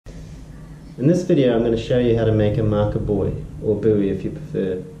In this video I'm going to show you how to make a marker buoy, or buoy if you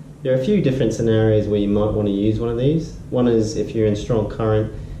prefer. There are a few different scenarios where you might want to use one of these. One is if you're in strong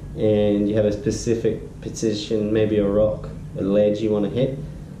current and you have a specific position, maybe a rock, a ledge you want to hit,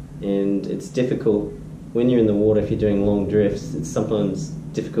 and it's difficult when you're in the water. If you're doing long drifts, it's sometimes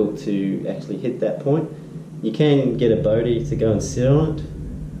difficult to actually hit that point. You can get a boatie to go and sit on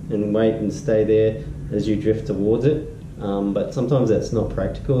it and wait and stay there as you drift towards it. But sometimes that's not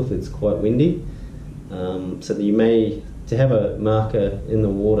practical if it's quite windy. So that you may, to have a marker in the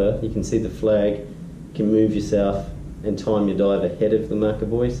water, you can see the flag, you can move yourself and time your dive ahead of the marker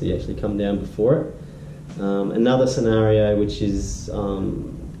buoy so you actually come down before it. Another scenario which is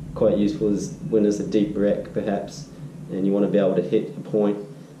quite useful is when there's a deep wreck perhaps and you want to be able to hit a point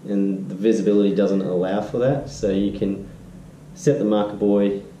and the visibility doesn't allow for that, so you can set the marker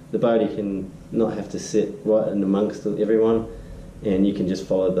buoy, the boatie can not have to sit right in amongst everyone, and you can just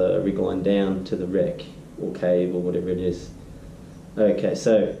follow the rig line down to the wreck or cave or whatever it is. Okay,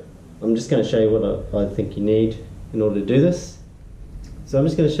 so I'm just going to show you what I think you need in order to do this. So I'm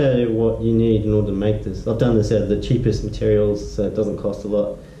just going to show you what you need in order to make this. I've done this out of the cheapest materials, so it doesn't cost a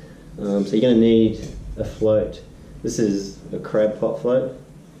lot. So you're going to need a float. This is a crab pot float.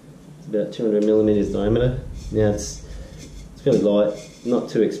 It's about 200 millimeters diameter. Now it's fairly light, not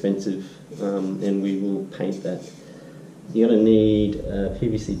too expensive, and we will paint that. You're going to need a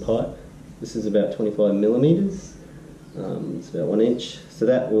PVC pipe. This is about 25 millimeters. It's about 1 inch. So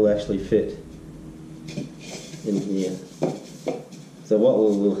that will actually fit in here. So what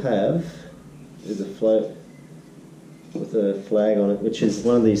we'll have is a float with a flag on it, which is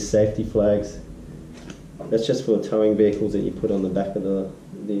one of these safety flags. That's just for towing vehicles that you put on the back of the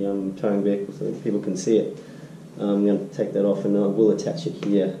towing vehicle so that people can see it. I'm going to take that off and I will attach it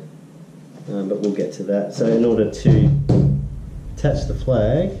here, but we'll get to that. So in order to attach the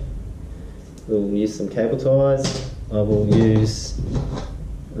flag, we'll use some cable ties. I will use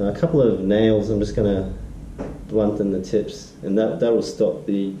a couple of nails. I'm just going to blunten the tips, and that will stop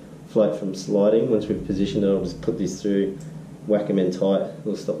the float from sliding. Once we've positioned it, I'll just put these through, whack them in tight.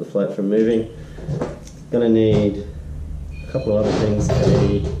 It'll stop the float from moving. Going to need a couple of other things.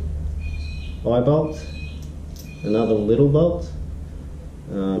 A eye bolt, another little bolt.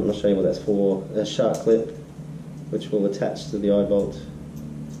 I'll show you what that's for. A shark clip, which will attach to the eye bolt,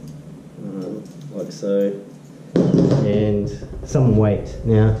 like so, and some weight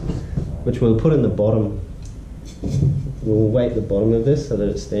now, which we'll put in the bottom. We'll weight the bottom of this so that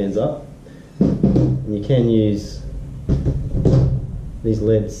it stands up. And you can use these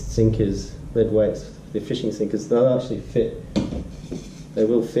lead sinkers, lead weights, the fishing sinkers. They'll actually fit. They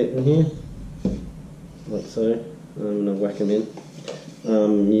will fit in here, like so. I'm going to whack them in.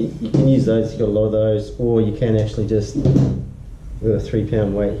 You can use those, you've got a lot of those, or you can actually just, with a 3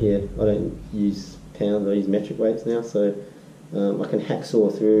 pound weight here. I don't use pounds, I use metric weights now, so I can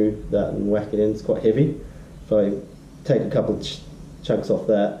hacksaw through that and whack it in. It's quite heavy. If I take a couple of chunks off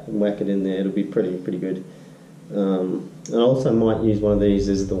that and whack it in there, it'll be pretty good. And I also might use one of these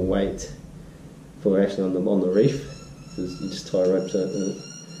as the weight for actually on the reef, because you just tie a rope to it, and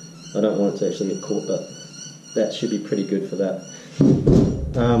I don't want it to actually get caught, but that should be pretty good for that.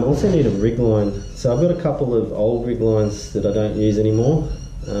 I also need a rig line. So I've got a couple of old rig lines that I don't use anymore.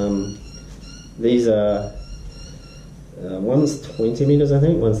 These are, one's 20 meters I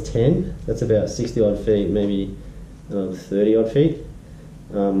think, one's 10. That's about 60 odd feet, maybe 30 odd feet.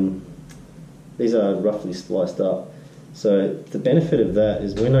 These are roughly spliced up. So the benefit of that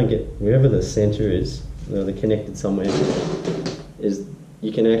is when I get, wherever the center is, they're connected somewhere, is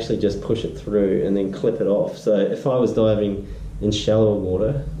you can actually just push it through and then clip it off. So if I was diving in shallower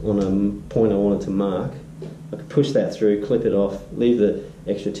water on a point I wanted to mark, I could push that through, clip it off, leave the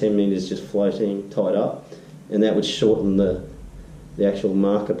extra 10 meters just floating, tied up, and that would shorten the actual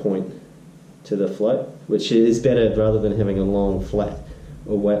marker point to the float, which is better rather than having a long flat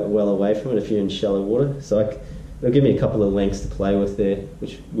or well away from it if you're in shallow water. So it'll give me a couple of lengths to play with there,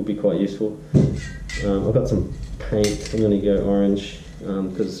 which will be quite useful. I've got some paint. I'm going to go orange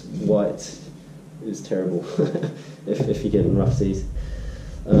because white is terrible if you get in rough seas.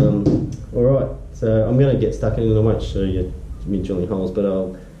 Alright, so I'm going to get stuck in it. I won't show you me drilling holes, but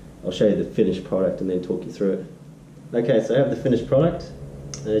I'll show you the finished product and then talk you through it. Okay, so I have the finished product.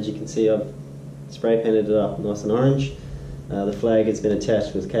 As you can see, I've spray painted it up nice and orange. The flag has been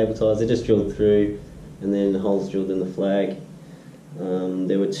attached with cable ties. They're just drilled through and then holes drilled in the flag.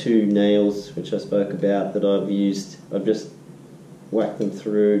 There were 2 nails which I spoke about that I've used. I've just whacked them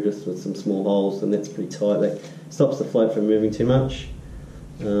through just with some small holes, and that's pretty tight. That stops the float from moving too much.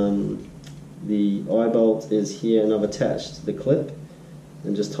 The eye bolt is here, and I've attached the clip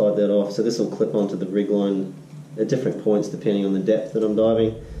and just tied that off. So this will clip onto the rig line at different points depending on the depth that I'm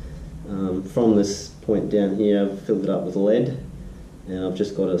diving. From this point down here, I've filled it up with lead, and I've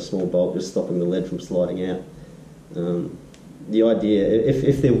just got a small bolt just stopping the lead from sliding out. The idea,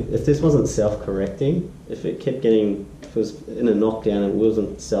 if this wasn't self-correcting, if it was in a knockdown and it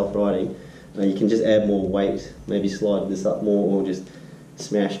wasn't self-righting, you can just add more weight, maybe slide this up more, or just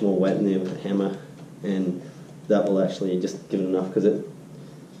smash more weight in there with a hammer, and that will actually just give it enough, because it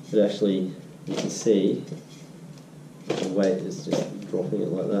actually, you can see the weight is just dropping it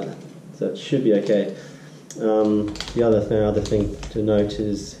like that, so it should be okay. The other thing to note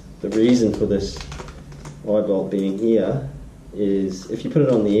is the reason for this eye bolt being here is if you put it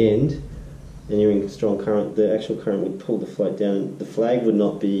on the end and you're in strong current, the actual current would pull the float down and the flag would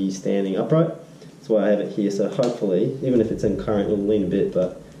not be standing upright. That's why I have it here, so hopefully, even if it's in current, it'll lean a bit,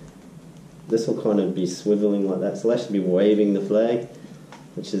 but this will kind of be swiveling like that, so it'll actually be waving the flag,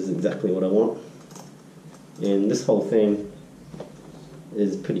 which is exactly what I want. And this whole thing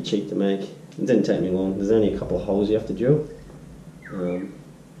is pretty cheap to make. It didn't take me long. There's only a couple of holes you have to drill, and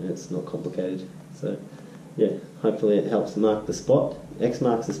it's not complicated. So yeah, hopefully it helps mark the spot. X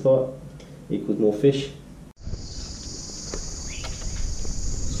marks the spot, equals more fish.